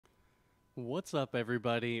What's up,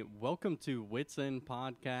 everybody? Welcome to Wits In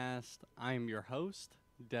Podcast. I'm your host,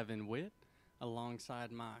 Devin Witt,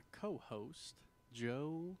 alongside my co-host,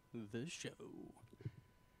 Joe the Show.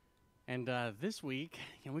 And this week,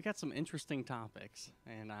 we got some interesting topics,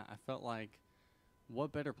 and I felt like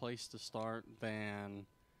what better place to start than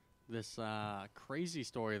this crazy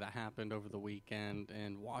story that happened over the weekend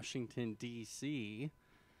in Washington, D.C.,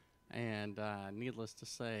 and needless to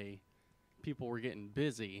say, people were getting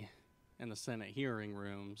busy in the Senate hearing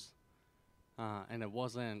rooms, and it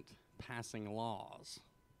wasn't passing laws.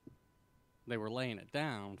 They were laying it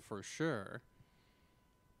down for sure.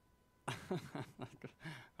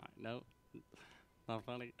 Nope, not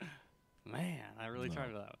funny. Man, I really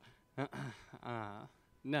tried that.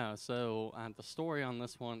 No, so the story on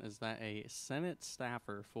this one is that a Senate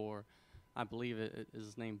staffer for, I believe it is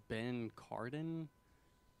his name, Ben Cardin.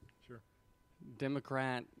 Sure.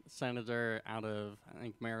 Democrat senator out of, I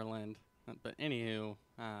think, Maryland. But anywho,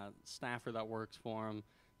 staffer that works for him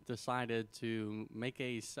decided to make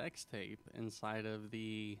a sex tape inside of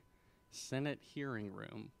the Senate hearing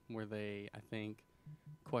room where they, I think,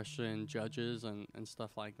 question judges and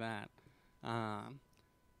stuff like that.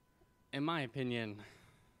 In my opinion,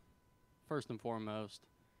 first and foremost,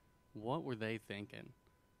 what were they thinking?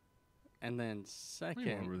 And then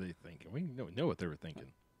second... What were they thinking? We know what they were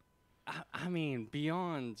thinking. I mean,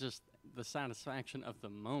 beyond just the satisfaction of the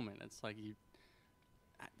moment, it's like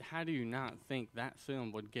how do you not think that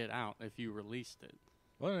film would get out if you released it?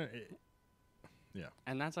 Well, yeah.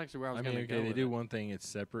 And that's actually where I was going to go. They do one thing, it's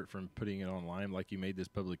separate from putting it online. Like, you made this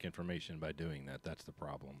public information by doing that. That's the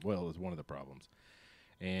problem. Well, it's one of the problems.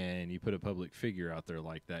 And you put a public figure out there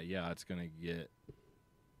like that, yeah, it's going to get...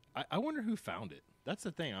 I wonder who found it. That's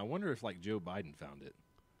the thing. I wonder if, like, Joe Biden found it.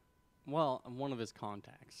 Well, one of his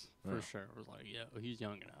contacts, for sure, was like, yo, he's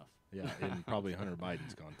young enough. Yeah, and probably Hunter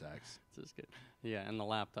Biden's contacts. Just good. Yeah, and the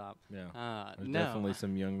laptop. Yeah. There's definitely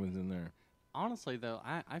some young ones in there. Honestly, though,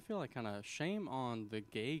 I feel like kind of shame on the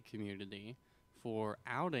gay community for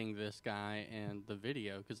outing this guy in the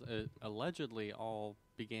video, because it allegedly all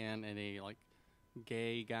began in a, like,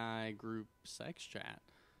 gay guy group sex chat.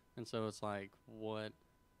 And so it's like,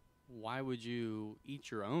 why would you eat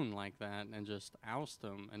your own like that and just oust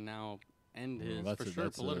him and now end his,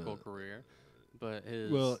 political career, but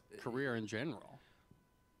his career in general?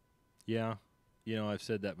 Yeah. I've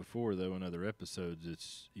said that before, though, in other episodes.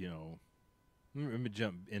 It's, let me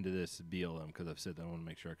jump into this BLM, because I've said that I want to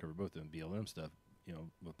make sure I cover both of them. BLM stuff,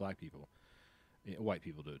 with black people. White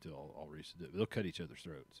people do it, too. All races do it. They'll cut each other's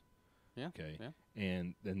throats. Yeah. Okay? Yeah.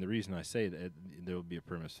 And the reason I say that, there will be a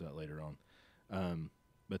premise to that later on.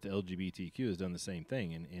 But the LGBTQ has done the same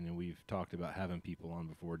thing, and we've talked about having people on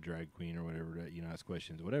before, drag queen or whatever, to, ask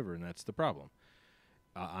questions, whatever, and that's the problem.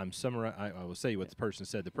 I will say what the person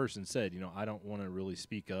said. The person said, I don't want to really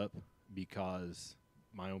speak up because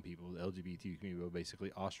my own people, the LGBT community, will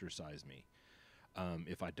basically ostracize me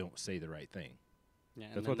if I don't say the right thing. Yeah,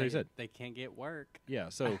 that's what they said. They can't get work. Yeah,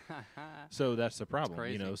 so that's the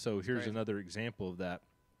problem. So here's another example of that,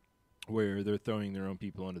 where they're throwing their own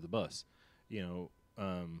people under the bus.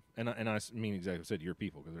 And I mean exactly what I said, your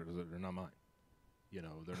people, because they're not mine. They're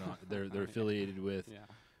not. They're affiliated with,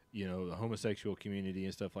 the homosexual community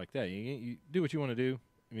and stuff like that. You do what you want to do.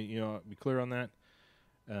 I mean, be clear on that.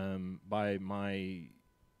 By my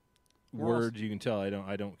words, you can tell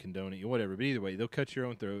I don't condone it. Whatever. But either way, they'll cut your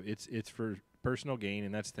own throat. It's for personal gain,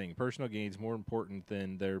 and that's the thing. Personal gain is more important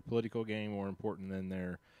than their political gain. More important than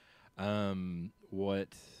their what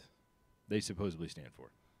they supposedly stand for.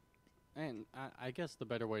 And I guess the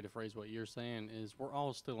better way to phrase what you're saying is we're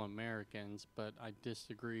all still Americans, but I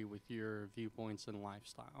disagree with your viewpoints and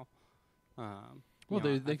lifestyle.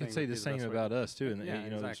 They can say the same about us, too. And,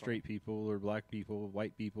 exactly. Straight people or black people,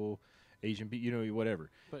 white people, Asian people,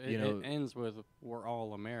 whatever. But it ends with we're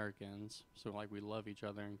all Americans, so, like, we love each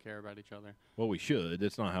other and care about each other. Well, we should.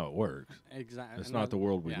 That's not how it works. Exactly. That's not the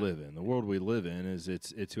world we live in. The world we live in is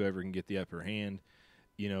it's whoever can get the upper hand.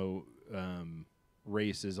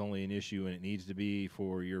 Race is only an issue, and it needs to be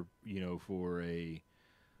for for a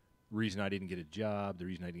reason I didn't get a job, the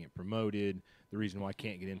reason I didn't get promoted, the reason why I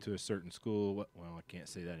can't get into a certain school. Well, I can't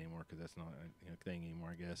say that anymore because that's not a thing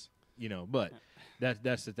anymore, I guess. But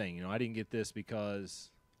that's the thing. I didn't get this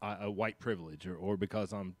because a white privilege, or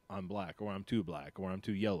because I'm black, or I'm too black, or I'm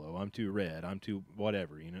too yellow, I'm too red, I'm too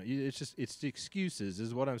whatever. It's the excuses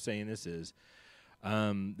is what I'm saying. This is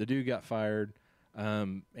the dude got fired.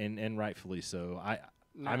 And rightfully so.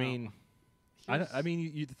 I mean,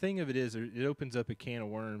 the thing of it is, it opens up a can of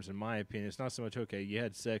worms. In my opinion, it's not so much you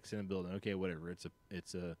had sex in a building, okay, whatever.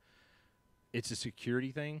 It's a it's a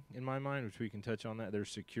security thing in my mind, which we can touch on that.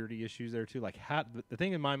 There's security issues there too. Like the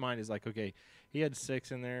thing in my mind is like, okay, he had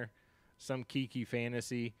 6 in there, some kiki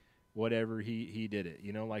fantasy, whatever, he did it.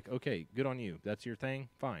 You know, like, okay, good on you. That's your thing,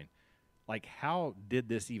 fine. Like, how did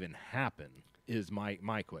this even happen is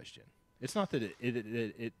my question. It's not that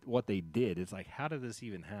it what they did. It's like, how did this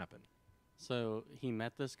even happen? So he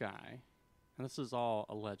met this guy. And this is all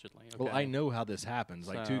allegedly. Okay? Well, I know how this happens.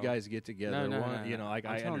 Like, 2 guys get together. No, you know, like,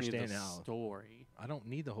 I understand you the how. Story. I don't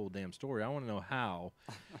need the whole damn story. I want to know how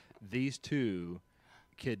these 2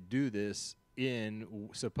 could do this in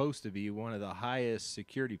supposed to be one of the highest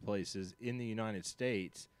security places in the United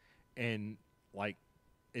States, and like,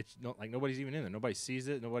 it's not like nobody's even in there. Nobody sees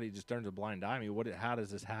it. Nobody just turns a blind eye. I mean, how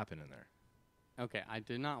does this happen in there? Okay, I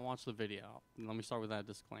did not watch the video. Let me start with that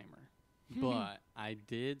disclaimer. But I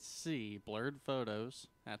did see blurred photos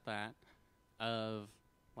at that of,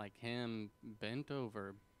 like, him bent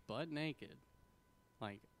over, butt naked,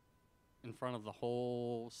 like, in front of the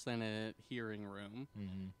whole Senate hearing room.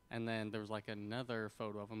 Mm-hmm. And then there was, like, another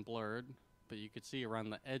photo of him blurred, but you could see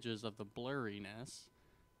around the edges of the blurriness,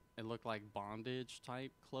 it looked like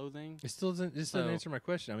bondage-type clothing. It still doesn't answer my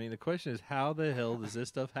question. I mean, the question is, how the hell does this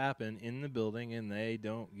stuff happen in the building and they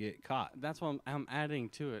don't get caught? That's what I'm adding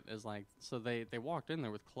to it, is like, so they walked in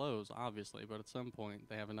there with clothes, obviously, but at some point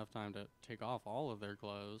they have enough time to take off all of their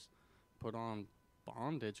clothes, put on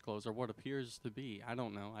bondage clothes, or what appears to be. I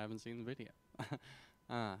don't know. I haven't seen the video.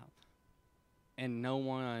 And no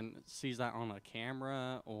one sees that on a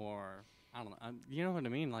camera, or... I don't know. You know what I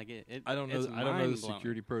mean? Like I don't know. I don't know the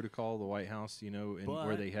security protocol of the White House. You know, and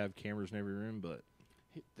where they have cameras in every room. But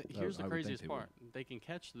here's the craziest part: they can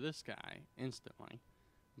catch this guy instantly,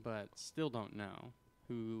 but still don't know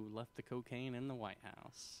who left the cocaine in the White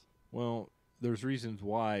House. Well, there's reasons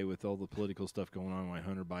why, with all the political stuff going on, why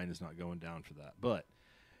Hunter Biden is not going down for that. But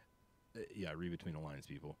yeah, read between the lines,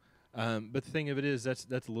 people. But the thing of it is, that's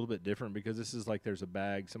a little bit different, because this is like there's a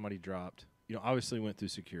bag somebody dropped. You know, obviously went through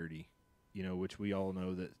security. You know, which we all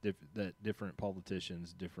know that different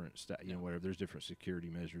politicians, different whatever, there's different security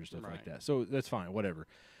measures, stuff like that. So that's fine, whatever.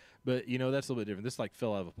 But, you know, that's a little bit different. This, like,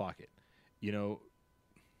 fell out of a pocket. You know,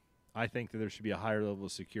 I think that there should be a higher level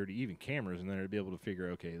of security, even cameras, in there to be able to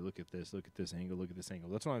figure, okay, look at this angle, look at this angle.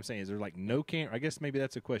 That's what I'm saying. Is there, like, no I guess maybe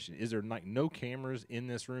that's a question. Is there, like, no cameras in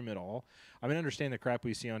this room at all? I mean, I understand the crap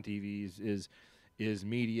we see on TVs is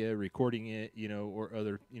media recording it, you know, or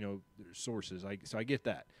other, you know, sources. So I get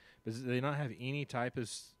that. But do they not have any type of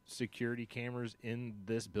security cameras in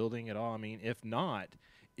this building at all? I mean, if not,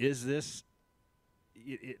 is this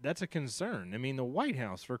that's a concern. I mean, the White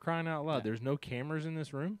House, for crying out loud, there's no cameras in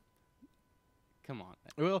this room? Come on.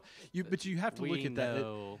 Well, but you have to look at that.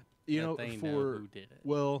 You know, they know who did it.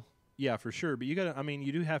 Well, yeah, for sure. But you got to, I mean,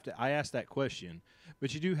 you do have to, I asked that question,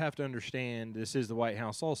 but you do have to understand this is the White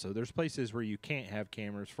House also. There's places where you can't have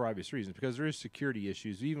cameras for obvious reasons, because there is security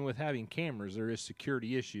issues. Even with having cameras, there is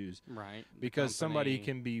security issues. Right. Because somebody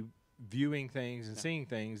can be viewing things and seeing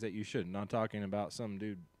things that you shouldn't. Not talking about some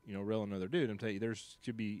dude, you know, railing another dude. I'm telling you, there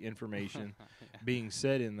should be information being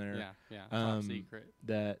said in there. Top secret.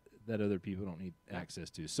 That other people don't need access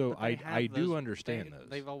to. So I do understand those.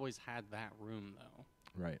 They've always had that room, though.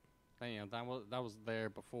 Right. You know, that was there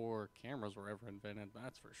before cameras were ever invented.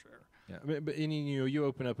 That's for sure. Yeah, but and, you know, you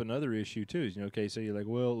open up another issue too. You know, okay, so you're like,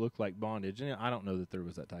 well, it looked like bondage, and I don't know that there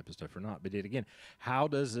was that type of stuff or not. But again, how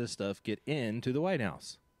does this stuff get into the White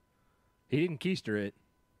House? He didn't keister it.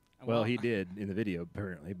 Well, he did in the video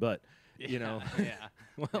apparently, but you know,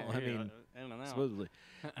 I mean, I don't know. Supposedly,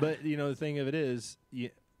 but you know, the thing of it is,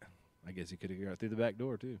 I guess he could have got through the back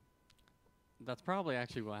door too. That's probably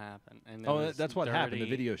actually what happened. And that's what happened. The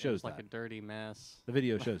video shows that. Like a dirty mess. The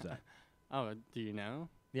video shows that. Oh, do you know?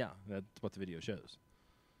 Yeah, that's what the video shows.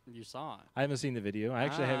 You saw it. I haven't seen the video. I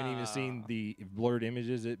actually haven't even seen the blurred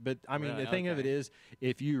images. But I mean, the thing of it is,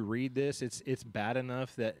 if you read this, it's bad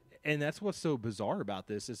enough that, and that's what's so bizarre about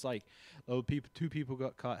this. It's like, two people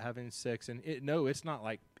got caught having sex, and it's not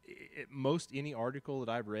like most any article that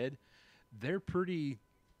I've read, they're pretty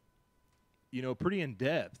in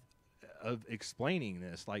depth of explaining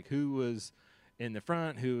this, like who was in the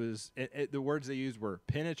front, who was the words they used were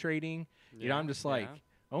penetrating. You know, I'm just like,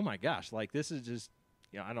 oh my gosh, like this is just,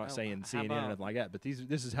 you know, I'm not saying CNN or nothing like that, but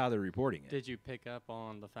this is how they're reporting it. Did you pick up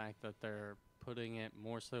on the fact that they're putting it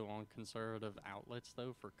more so on conservative outlets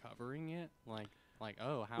though for covering it? Like like,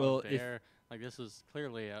 oh, how dare. Like, this is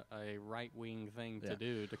clearly a right-wing thing to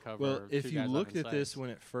do to cover. Well, if you looked at this when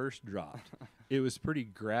it first dropped, it was pretty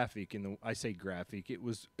graphic. I say graphic. It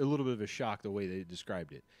was a little bit of a shock the way they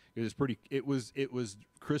described it. It was pretty. It was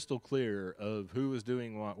crystal clear of who was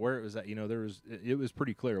doing what, where it was at. It was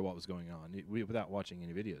pretty clear what was going on without watching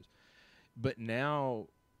any videos. But now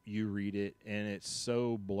you read it and it's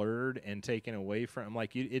so blurred and taken away from,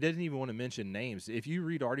 like, it doesn't even want to mention names. If you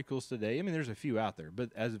read articles today, I mean, there's a few out there, but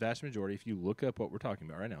as a vast majority, if you look up what we're talking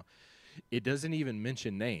about right now, it doesn't even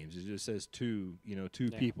mention names. It just says two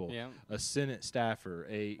people, a Senate staffer,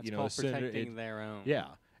 a senator, protecting their own. Yeah.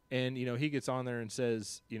 And, he gets on there and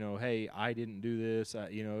says, hey, I didn't do this.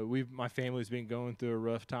 My family's been going through a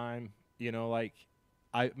rough time.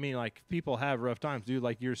 People have rough times, dude.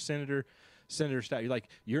 Like, you're senator staff.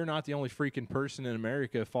 You're not the only freaking person in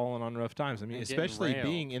America falling on rough times. I mean, especially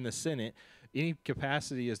being in the Senate, any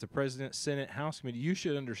capacity as the president, Senate, House committee, you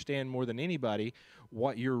should understand more than anybody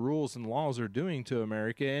what your rules and laws are doing to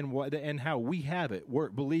America and how we have it.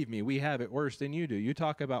 Believe me, we have it worse than you do. You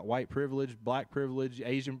talk about white privilege, black privilege,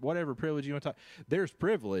 Asian, whatever privilege you want to talk. There's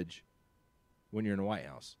privilege when you're in the White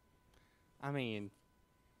House. I mean,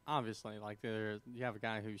 obviously, like, you have a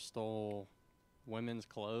guy who stole women's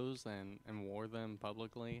clothes and wore them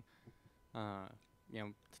publicly.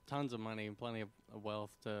 Tons of money and plenty of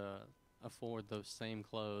wealth to afford those same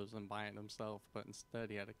clothes and buy it himself, but instead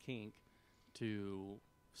he had a kink to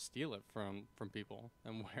steal it from people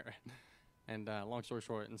and wear it. And long story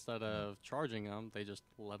short, instead of charging them, they just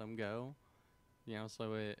let them go.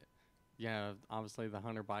 Obviously the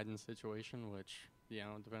Hunter Biden situation, which,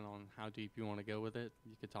 depending on how deep you want to go with it,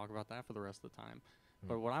 you could talk about that for the rest of the time.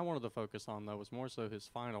 But what I wanted to focus on, though, was more so his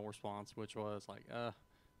final response, which was like,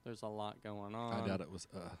 there's a lot going on. I doubt it was,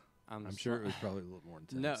 I'm sure it was probably a little more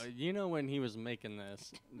intense. No, when he was making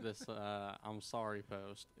this I'm sorry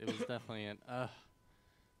post, it was definitely an,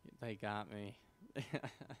 they got me.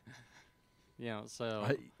 Either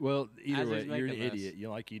way, you're an idiot.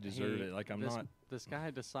 You deserve it. Like, This guy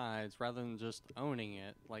decides, rather than just owning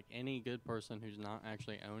it, like any good person who's not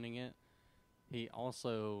actually owning it, he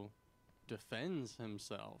also defends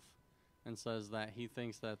himself and says that he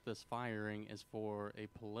thinks that this firing is for a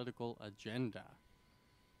political agenda.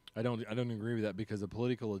 I don't agree with that, because the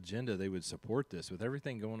political agenda, they would support this. With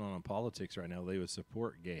everything going on in politics right now, they would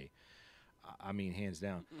support gay. I mean, hands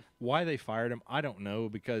down. Why they fired him, I don't know,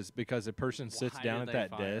 because a person sits down at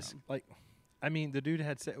that desk. Like, I mean, the dude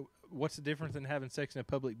had what's the difference in having sex in a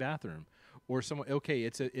public bathroom or someone? Okay,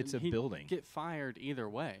 it's a building. Get fired either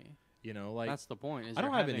way. That's the point. I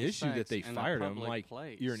don't have an issue that they fired him. Like,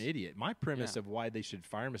 place. You're an idiot. My premise of why they should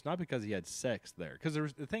fire him is not because he had sex there. Because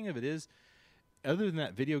the thing of it is, other than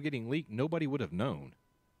that video getting leaked, nobody would have known.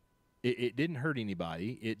 It didn't hurt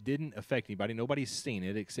anybody. It didn't affect anybody. Nobody's seen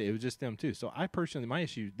it. It was just them too. So I personally, my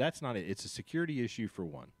issue, that's not it. It's a security issue for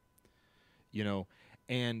one.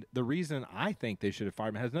 And the reason I think they should have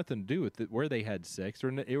fired him has nothing to do with where they had sex or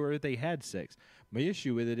if they had sex. My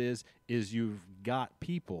issue with it is you've got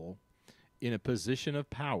people in a position of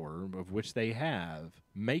power, of which they have,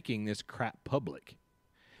 making this crap public.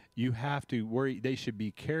 You have to worry. They should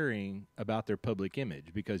be caring about their public image,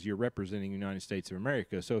 because you're representing the United States of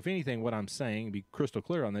America. So if anything, what I'm saying, be crystal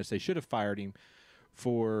clear on this, they should have fired him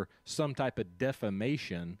for some type of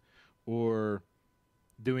defamation or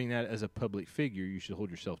doing that as a public figure. You should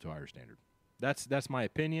hold yourself to a higher standard. That's my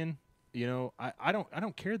opinion. I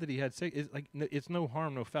don't care that he had sex. It's no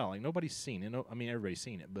harm, no foul. Like, nobody's seen it. I mean, everybody's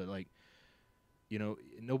seen it, but like,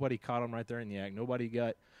 nobody caught him right there in the act. Nobody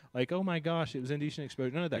got like, oh my gosh, it was indecent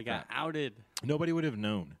exposure. None of that. They got outed. Nobody would have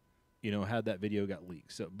known, had that video got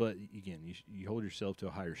leaked. So, but again, you hold yourself to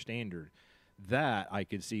a higher standard. That I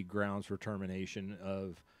could see grounds for termination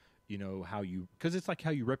of, because it's like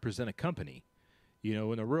how you represent a company.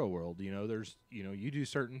 In the real world, there's, you do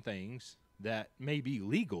certain things that may be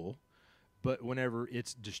legal, but whenever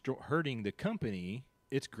it's hurting the company,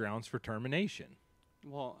 it's grounds for termination.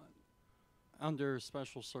 Well, under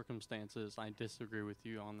special circumstances, I disagree with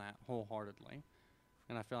you on that wholeheartedly.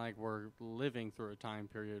 And I feel like we're living through a time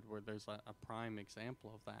period where there's a prime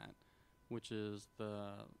example of that, which is the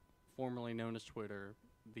formerly known as Twitter,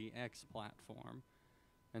 the X platform.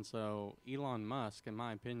 And so Elon Musk, in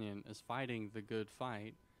my opinion, is fighting the good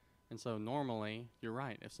fight. And so normally, you're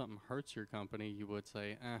right, if something hurts your company, you would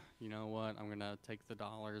say, you know what, I'm going to take the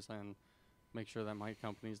dollars and make sure that my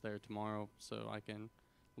company's there tomorrow so I can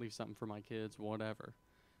leave something for my kids, whatever.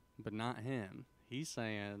 But not him. He's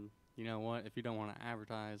saying, you know what, if you don't want to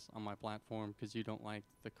advertise on my platform because you don't like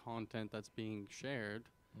the content that's being shared,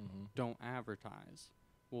 don't advertise.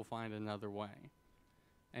 We'll find another way.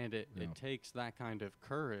 And it takes that kind of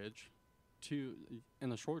courage to, in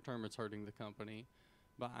the short term, it's hurting the company.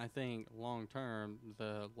 But I think long term,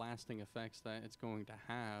 the lasting effects that it's going to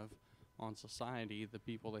have on society, the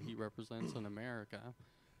people that he represents in America,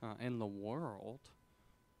 and the world,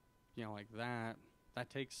 like that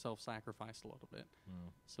takes self-sacrifice a little bit.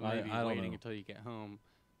 So maybe waiting until you get home.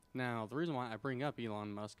 Now, the reason why I bring up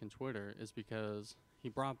Elon Musk and Twitter is because he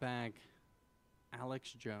brought back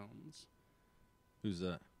Alex Jones. Who's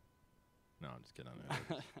that? No, I'm just kidding.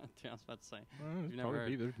 I was about to say. You've never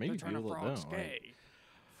heard maybe people that don't. Gay.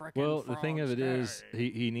 Well, the thing of it is,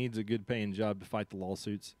 he needs a good-paying job to fight the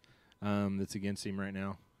lawsuits that's against him right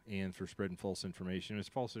now, and for spreading false information. It's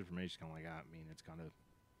false information, kind of like it's kind of.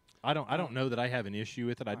 I don't know that I have an issue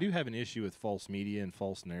with it. I do have an issue with false media and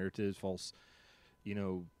false narratives, false,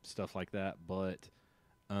 stuff like that. But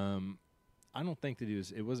I don't think that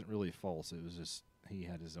it wasn't really false. It was just he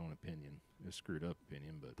had his own opinion, a screwed up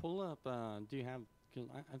opinion. But pull up. Do you have? Cause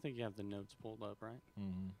I think you have the notes pulled up, right?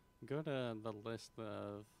 Mm-hmm. Go to the list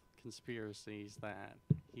of conspiracies that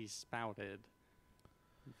he spouted.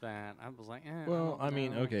 That I was like, well,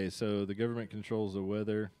 okay. So the government controls the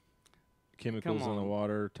weather, chemicals in the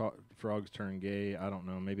water. Frogs turn gay. I don't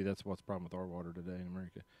know. Maybe that's what's the problem with our water today in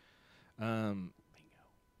America. Bingo.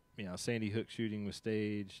 Yeah, Sandy Hook shooting was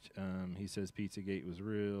staged. He says Pizzagate was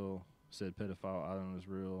real. Said pedophile island was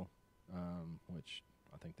real, which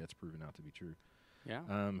I think that's proven out to be true.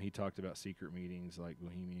 Yeah. He talked about secret meetings like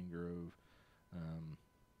Bohemian Grove.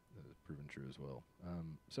 Proven true as well.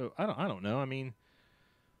 So I don't know.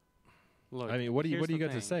 Look, what do you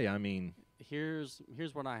got to say? Here's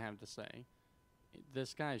what I have to say.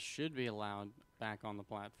 This guy should be allowed back on the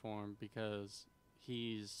platform because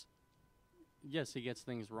he gets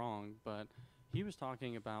things wrong, but he was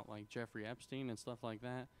talking about like Jeffrey Epstein and stuff like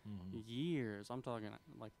that years. I'm talking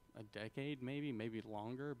like a decade, maybe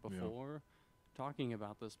longer before, talking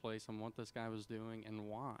about this place and what this guy was doing and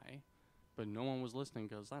why. But no one was listening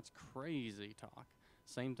because that's crazy talk.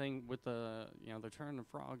 Same thing with they're turning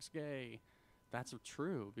frogs gay. That's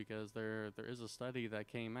true because there is a study that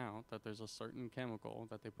came out that there's a certain chemical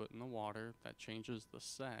that they put in the water that changes the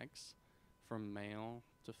sex from male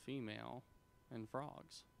to female in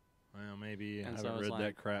frogs. Well, maybe I haven't read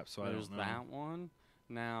that crap, so I don't know. There's that one.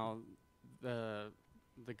 Now, the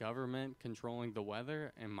government controlling the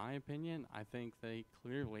weather, in my opinion, I think they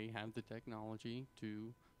clearly have the technology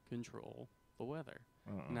to control the weather.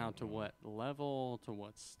 Now, to what level, to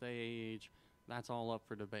what stage, that's all up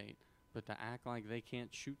for debate. But to act like they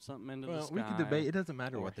can't shoot something into the sky. We can debate. It doesn't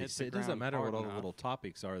matter what they say. It doesn't matter what all the little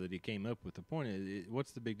topics are that he came up with. The point is,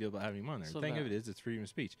 what's the big deal about having him on there? The thing of it is, it's freedom of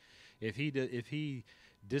speech. If he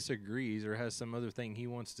disagrees or has some other thing he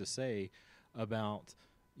wants to say about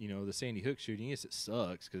the Sandy Hook shooting, yes, it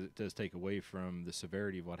sucks because it does take away from the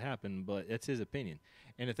severity of what happened, but it's his opinion.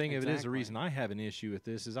 And the thing of it is, the reason I have an issue with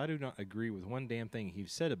this is I do not agree with one damn thing he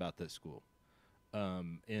said about that school,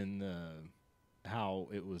 how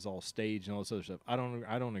it was all staged and all this other stuff. I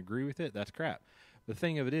don't agree with it. That's crap. The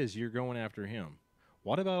thing of it is, you're going after him.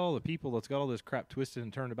 What about all the people that's got all this crap twisted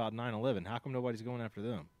and turned about 9/11? How come nobody's going after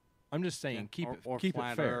them? I'm just saying, keep it fair. Keep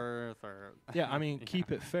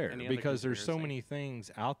it fair because there's so many things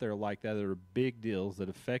out there like that are big deals that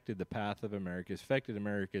affected the path of America, affected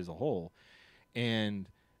America as a whole, and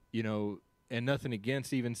and nothing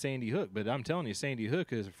against even Sandy Hook, but I'm telling you, Sandy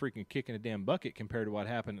Hook is a freaking kick in a damn bucket compared to what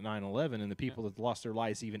happened at 9/11 and the people that lost their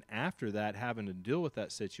lives even after that having to deal with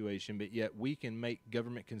that situation. But yet we can make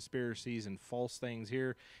government conspiracies and false things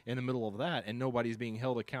here in the middle of that, and nobody's being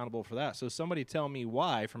held accountable for that. So somebody tell me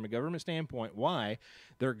why, from a government standpoint, why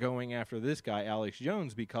they're going after this guy, Alex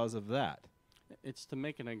Jones, because of that. It's to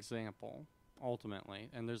make an example, ultimately.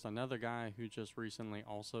 And there's another guy who just recently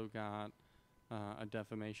also got a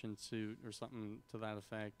defamation suit or something to that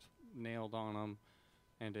effect nailed on him,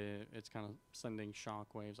 and it's kind of sending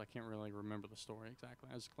shockwaves. I can't really remember the story exactly.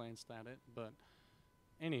 I just glanced at it, but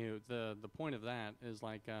anywho, the point of that is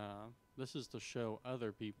like this is to show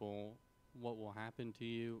other people what will happen to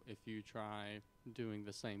you if you try doing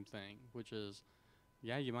the same thing, which is,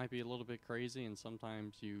 yeah, you might be a little bit crazy and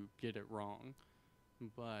sometimes you get it wrong,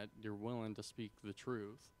 but you're willing to speak the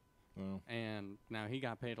truth. Well, and now he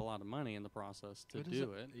got paid a lot of money in the process to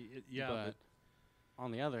do it. Yeah, but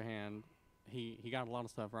on the other hand, he got a lot of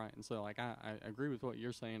stuff right. And so, like, I agree with what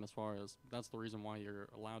you're saying as far as that's the reason why you're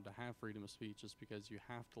allowed to have freedom of speech is because you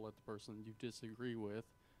have to let the person you disagree with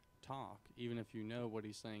talk, even if you know what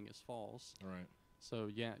he's saying is false. Right. So,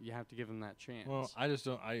 yeah, you have to give him that chance. Well, I just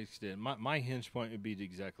don't. I extend my hinge point would be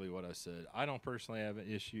exactly what I said. I don't personally have an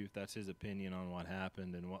issue if that's his opinion on what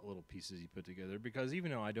happened and what little pieces he put together. Because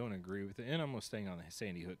even though I don't agree with it, and I'm gonna stay on the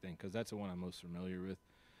Sandy Hook thing because that's the one I'm most familiar with.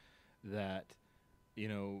 That,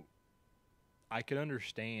 I could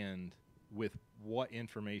understand with what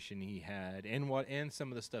information he had and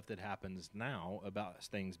some of the stuff that happens now about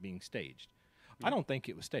things being staged. Mm-hmm. I don't think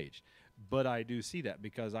it was staged, but I do see that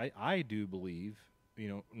because I do believe.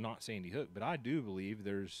 Not Sandy Hook, but I do believe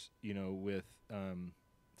there's, with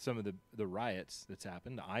some of the riots that's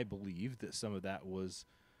happened, I believe that some of that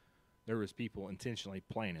there was people intentionally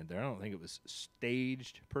planted there. I don't think it was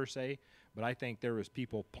staged per se, but I think there was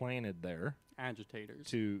people planted there. Agitators.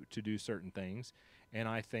 To do certain things. And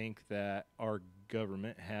I think that our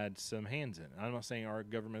government had some hands in it. I'm not saying our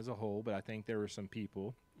government as a whole, but I think there were some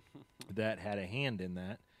people that had a hand in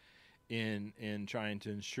that in trying to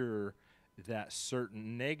ensure that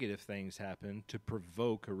certain negative things happen to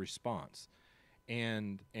provoke a response.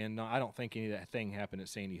 And I don't think any of that thing happened at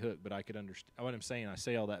Sandy Hook, but I could understand what I'm saying. I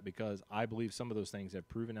say all that because I believe some of those things have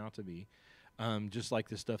proven out to be, just like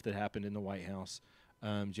the stuff that happened in the White House,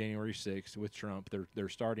 January 6th with Trump. They're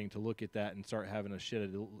starting to look at that and start having to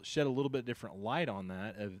shed a little bit different light on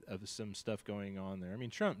that of some stuff going on there. I mean,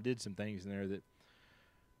 Trump did some things in there that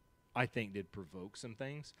I think did provoke some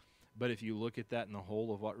things. But if you look at that in the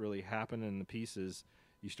whole of what really happened in the pieces,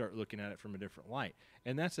 you start looking at it from a different light.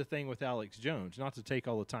 And that's the thing with Alex Jones. Not to take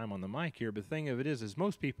all the time on the mic here, but the thing of it is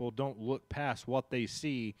most people don't look past what they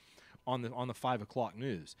see on the 5 o'clock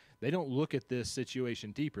news. They don't look at this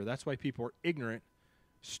situation deeper. That's why people are ignorant,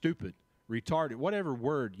 stupid, retarded, whatever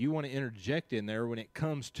word you want to interject in there when it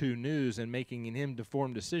comes to news and making an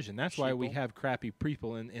informed decision. That's why we have crappy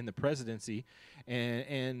people in the presidency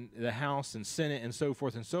and the House and Senate and so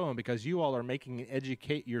forth and so on, because you all are making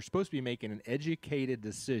you're supposed to be making an educated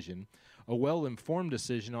decision, a well-informed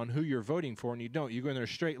decision on who you're voting for, and you don't. You go in there a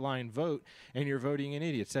straight line vote, and you're voting in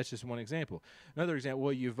idiots. That's just one example. Another example,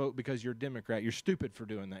 well, you vote because you're a Democrat. You're stupid for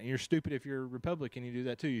doing that. And you're stupid if you're a Republican, you do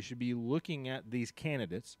that too. You should be looking at these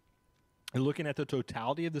candidates and looking at the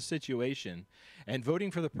totality of the situation and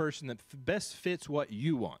voting for the person that best fits what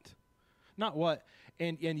you want. Not what,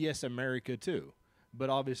 and yes, America too. But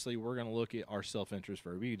obviously we're going to look at our self-interest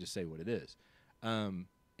first. We can just say what it is. And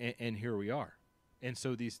here we are. And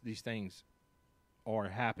so these things are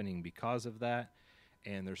happening because of that.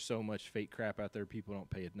 And there's so much fake crap out there. People don't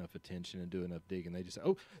pay enough attention and do enough digging. They just say,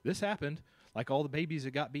 oh, this happened. Like all the babies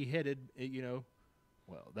that got beheaded,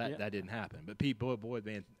 Well, that didn't happen. But people,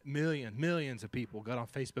 man, millions of people got on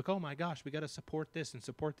Facebook. Oh, my gosh, we got to support this and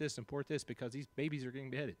support this and support this because these babies are getting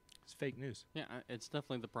beheaded. It's fake news. Yeah, it's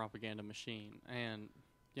definitely the propaganda machine. And,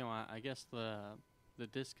 I guess the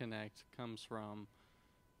disconnect comes from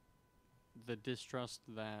the distrust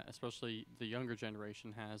that especially the younger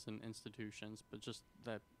generation has in institutions, but just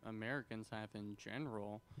that Americans have in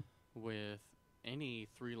general with any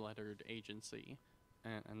three-lettered agency.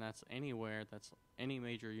 And that's anywhere, that's any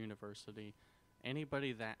major university,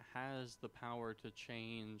 anybody that has the power to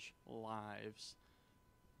change lives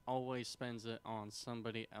always spends it on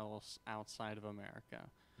somebody else outside of America.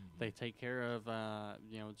 Mm-hmm. They take care of,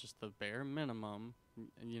 just the bare minimum,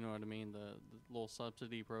 you know what I mean, the little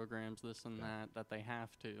subsidy programs, this and that they have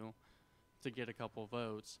to get a couple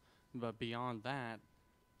votes. But beyond that,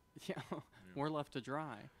 we're left to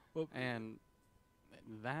dry. Well, and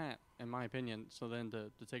that, in my opinion, so then to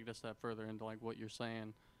take it a step further into like what you're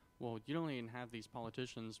saying, well, you don't even have these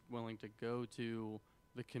politicians willing to go to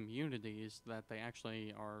the communities that they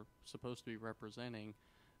actually are supposed to be representing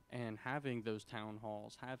and having those town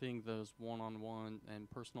halls, having those one-on-one and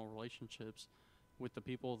personal relationships with the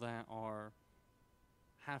people that are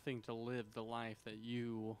having to live the life that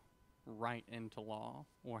you write into law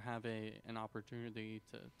or have an opportunity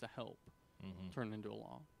to help turn into a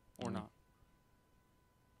law or not.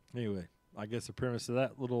 Anyway, I guess the premise of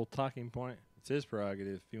that little talking point, it's his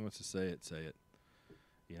prerogative. If he wants to say it, say it.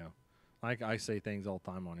 Like I say things all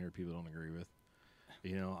the time on here people don't agree with.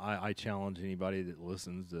 I challenge anybody that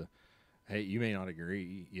listens to, hey, you may not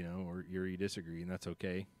agree, or you disagree, and that's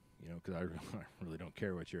okay, because I really don't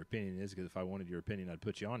care what your opinion is, because if I wanted your opinion, I'd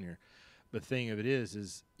put you on here. But the thing of it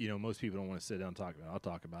is most people don't want to sit down and talk about it. I'll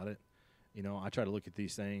talk about it. I try to look at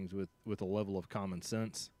these things with a level of common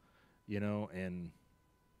sense, and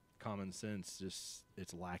common sense just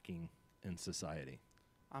it's lacking in society.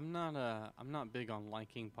 I'm not big on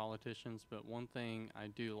liking politicians, but one thing I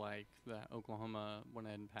do like that Oklahoma went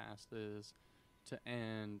ahead and passed is to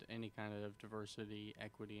end any kind of diversity,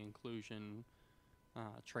 equity, inclusion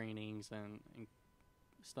trainings and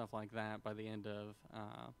stuff like that by the end of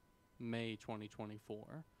May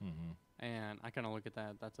 2024. And I kind of look at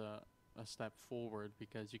that. That's a step forward,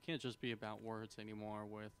 because you can't just be about words anymore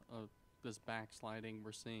with this backsliding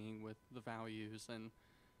we're seeing with the values and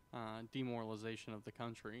demoralization of the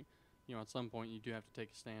country. You know, at some point you do have to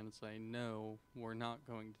take a stand and say, no, we're not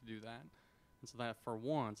going to do that. And so that for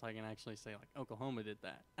once I can actually say, like, Oklahoma did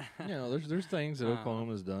that. You know, there's things that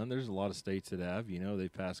Oklahoma's done. There's a lot of states that have, you know,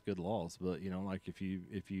 they've passed good laws. But, you know, like if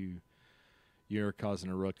you're causing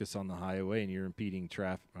a ruckus on the highway and you're impeding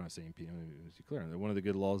traffic, I'm not saying impeding, it's clear. One of the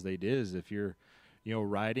good laws they did is if you're, you know,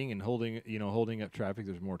 riding and holding up traffic,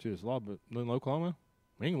 there's more to this law. But in Oklahoma,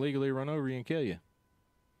 we can legally run over you and kill you.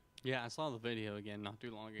 Yeah, I saw the video again not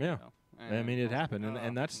too long ago. Yeah, I mean, it happened,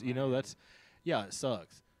 and that's, you know, that's, yeah, it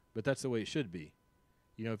sucks, but that's the way it should be.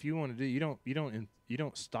 You know, if you want to do, you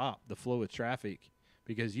don't stop the flow of traffic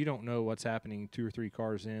because you don't know what's happening 2 or 3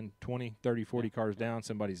 cars in, 20, 30, 40 cars down.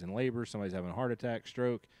 Somebody's in labor, somebody's having a heart attack,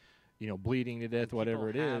 stroke, you know, bleeding to death, whatever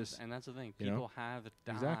it is. And that's the thing, people have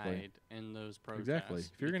died in those protests. Exactly.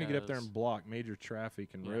 If you're going to get up there and block major traffic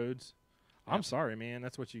and roads, I'm sorry, man.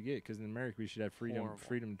 That's what you get, because in America we should have freedom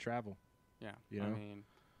to travel. Yeah, you know? I mean,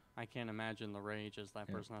 I can't imagine the rage as that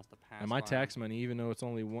person has to pass. And my tax money, even though it's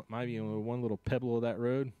only one little pebble of that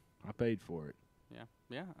road, I paid for it.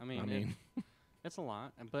 Yeah. I mean, it's a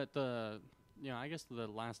lot. But you know, I guess the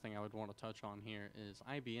last thing I would want to touch on here is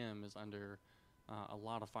IBM is under a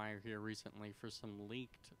lot of fire here recently for some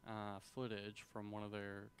leaked footage from one of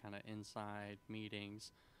their kind of inside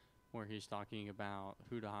meetings, where he's talking about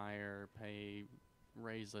who to hire, pay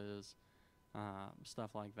raises,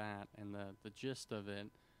 stuff like that. And the gist of it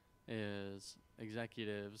is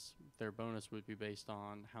executives, their bonus would be based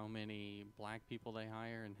on how many black people they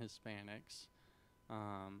hire and Hispanics,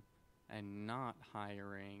 and not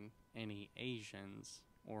hiring any Asians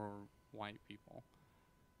or white people.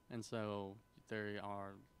 And so they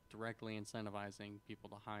are directly incentivizing people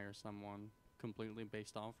to hire someone completely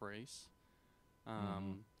based off race.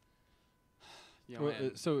 You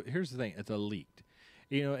know, so here's the thing: it's a leaked,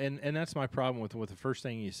 you know, and that's my problem with the first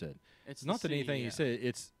thing you said. It's not that anything you said.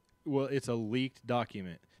 It's a leaked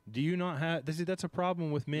document. Do you not have? That's a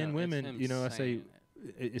problem with men, women. You know, I say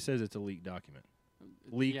it says it's a leaked document.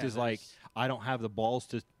 Leaked is like, I don't have the balls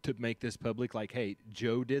to make this public. Like, hey,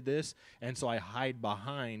 Joe did this, and so I hide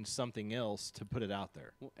behind something else to put it out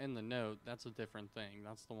there. Well, in the note, that's a different thing.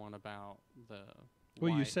 That's the one about the.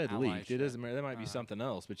 Well, you said leaked. It doesn't matter. That might be something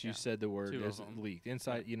else, but you said the word leaked.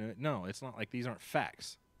 Inside, you know, no, it's not like these aren't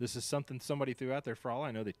facts. This is something somebody threw out there. For all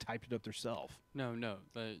I know, they typed it up themselves. No.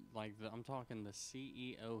 I'm talking the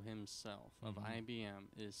CEO himself of IBM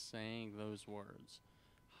is saying those words: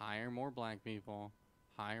 hire more black people,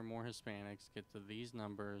 hire more Hispanics, get to these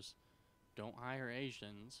numbers. Don't hire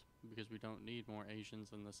Asians because we don't need more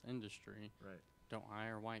Asians in this industry. Right. Don't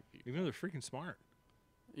hire white people. Even though they're freaking smart.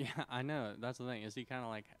 Yeah, I know. That's the thing. Is he kind of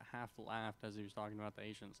like half laughed as he was talking about the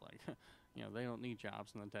Asians, like, you know, they don't need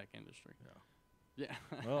jobs in the tech industry. Yeah.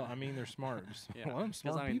 Well, I mean, they're smart. Yeah. Well, I'm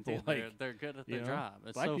smart people. Dude, like, they're good at their job.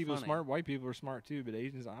 It's black so people funny. are smart. White people are smart too. But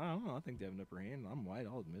Asians, I don't know. I think they have an upper hand. I'm white.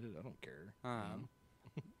 I'll admit it. I don't care.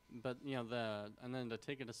 But you know, and then to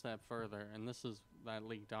take it a step further, and this is that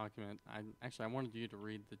leaked document. I wanted you to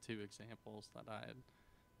read the 2 examples that I had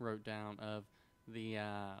wrote down of the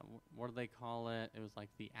what do they call it? It was like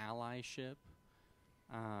the allyship.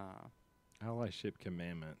 Allyship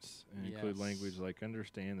commandments and include language like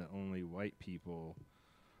understand that only white people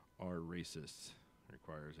are racist,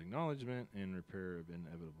 requires acknowledgement and repair of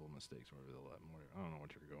inevitable mistakes. I don't know what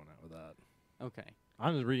you're going at with that. Okay.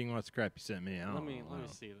 I'm just reading what's crap you sent me. Let me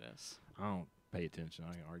see this. I don't pay attention.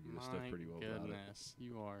 I can argue this stuff pretty well about it. Goodness,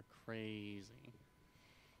 you are crazy.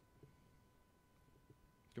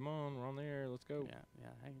 Come on, we're on the air. Let's go. Yeah.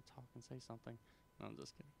 Hey, talk and say something. No, I'm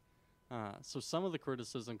just kidding. So some of the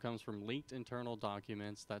criticism comes from leaked internal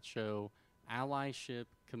documents that show allyship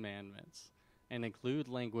commandments and include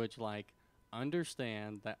language like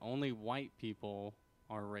understand that only white people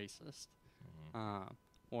are racist.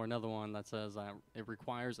 Or another one that says it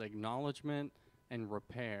requires acknowledgement and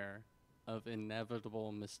repair of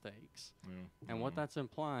inevitable mistakes. And what that's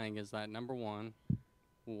implying is that, number one,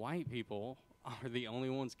 white people are the only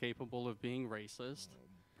ones capable of being racist.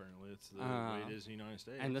 Apparently it's the way it is in the United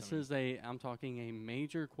States. And this I'm talking a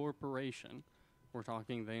major corporation. We're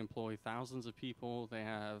talking they employ thousands of people. They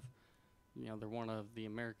have, you know, they're one of the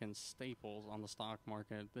American staples on the stock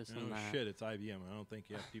market, and that. Shit, it's IBM. I don't think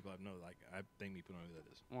you have people I know. Like, I think people know who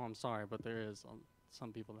that is. Well, I'm sorry, but there is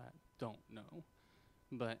some people that don't know.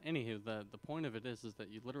 But anywho, the point of it is that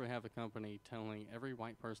you literally have a company telling every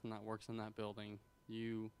white person that works in that building,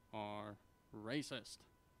 you are racist.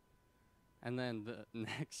 And then the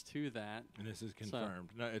next to that, and this is confirmed.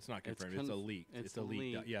 No, it's not confirmed. It's a leak. It's a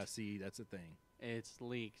leak. Yeah, see, that's the thing. It's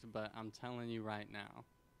leaked, but I'm telling you right now,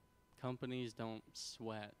 companies don't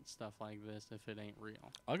sweat stuff like this if it ain't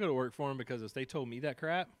real. I'll go to work for them because if they told me that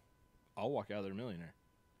crap, I'll walk out there a millionaire.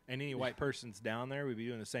 And any white person's down there would be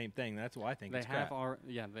doing the same thing. That's why I think it's crap.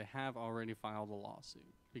 They have already filed a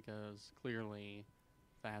lawsuit because clearly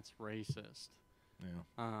that's racist. Yeah.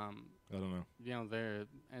 I don't know. You know,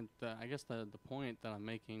 I guess the point that I'm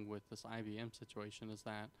making with this IBM situation is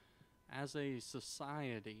that as a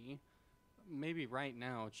society, maybe right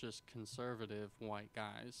now it's just conservative white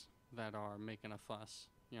guys that are making a fuss.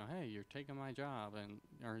 You know, hey, you're taking my job,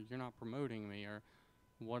 or you're not promoting me, or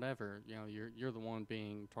whatever. You know, you're the one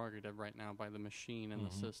being targeted right now by the machine and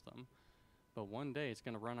the system. But one day it's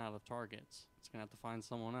going to run out of targets. It's going to have to find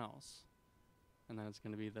someone else. And then it's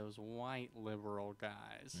going to be those white liberal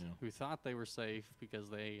guys who thought they were safe because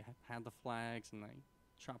they had the flags and they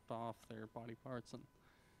chopped off their body parts. And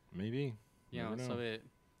maybe. You know, so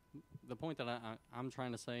the point that I'm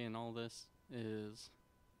trying to say in all this is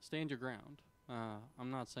stand your ground.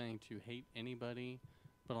 I'm not saying to hate anybody,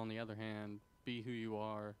 but on the other hand, be who you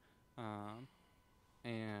are,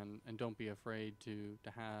 and don't be afraid to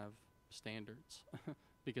have standards.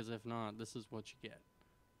 Because if not, this is what you get.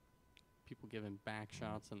 People giving back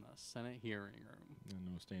shots in the Senate hearing room.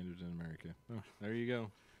 No standards in America. Oh, there you go.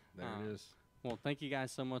 There it is. Well, thank you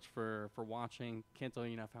guys so much for watching. Can't tell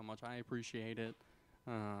you enough how much I appreciate it.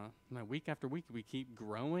 Week after week, we keep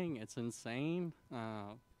growing. It's insane.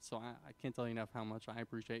 So I can't tell you enough how much I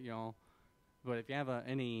appreciate y'all. But if you have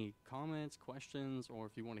any comments, questions, or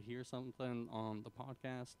if you want to hear something on the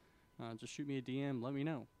podcast, just shoot me a DM. Let me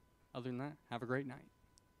know. Other than that, have a great night.